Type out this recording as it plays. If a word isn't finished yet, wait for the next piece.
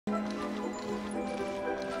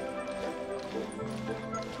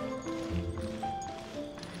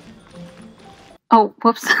Oh,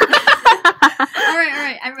 whoops.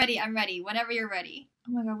 Alright, I'm ready. Whenever you're ready.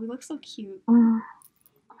 Oh my god, we look so cute. Oh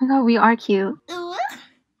my god, we are cute. Ooh.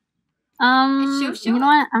 You know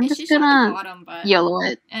what? I'm just gonna bottom, but yellow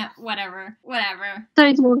it. whatever.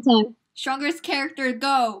 Sorry, one time. Strongest character,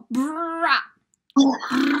 go!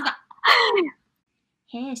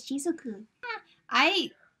 Hey, Shizuku.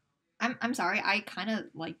 I'm sorry, I kind of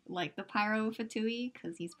like the Pyro Fatui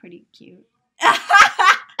because he's pretty cute.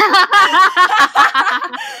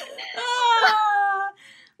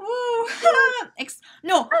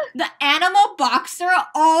 No, the animal boxer.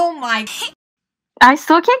 Oh my! I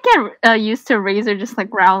still can't get used to Razor just like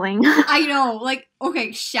growling. I know, like, okay,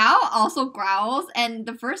 Xiao also growls, and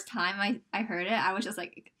the first time I heard it, I was just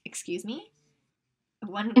like, excuse me?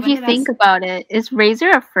 If you think about it, is Razor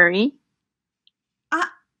a furry?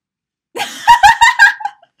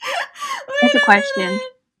 That's a question.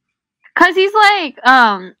 Cause he's like,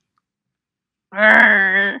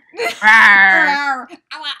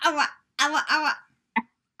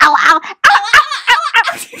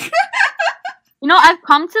 You know, I've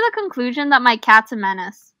come to the conclusion that my cat's a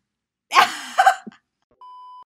menace.